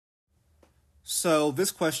So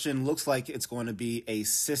this question looks like it's going to be a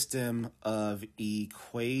system of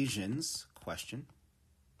equations question.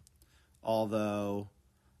 Although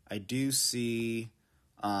I do see,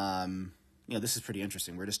 this is pretty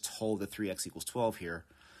interesting. We're just told that 3x equals 12 here,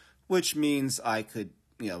 which means I could,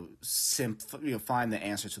 find the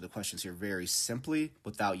answer to the questions here very simply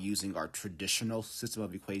without using our traditional system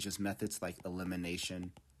of equations methods like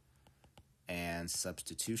elimination and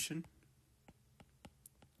substitution.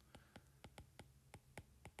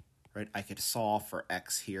 Right, I could solve for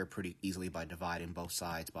x here pretty easily by dividing both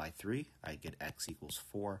sides by 3. I get x equals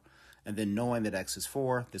 4. And then knowing that x is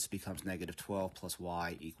 4, this becomes negative 12 plus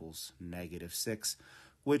y equals negative 6,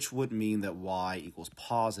 which would mean that y equals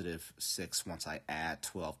positive 6 once I add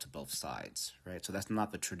 12 to both sides. Right, so that's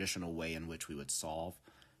not the traditional way in which we would solve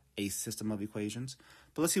a system of equations.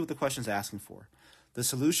 But let's see what the question is asking for. The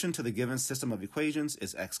solution to the given system of equations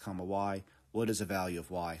is x comma y. What is the value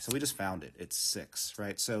of y? So we just found it. It's 6,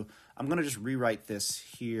 right? So I'm going to just rewrite this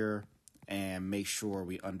here and make sure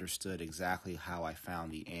we understood exactly how I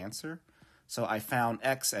found the answer. So I found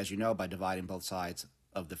x, as you know, by dividing both sides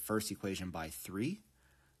of the first equation by 3.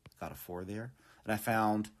 Got a 4 there. And I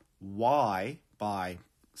found y by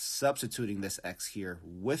substituting this x here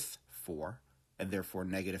with 4. And therefore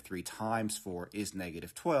negative 3 times 4 is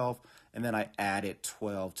negative 12, and then I added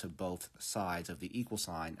 12 to both sides of the equal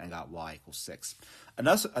sign and got y equals 6.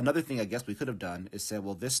 Another thing I guess we could have done is said,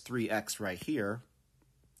 well, this 3x right here,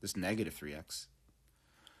 this negative 3x,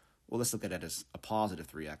 well, let's look at it as a positive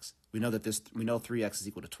 3x. We know 3x is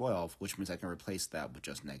equal to 12, which means I can replace that with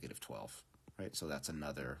just negative 12, right? So that's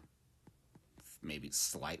another maybe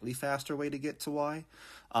slightly faster way to get to y.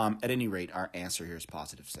 At any rate, our answer here is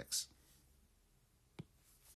positive 6.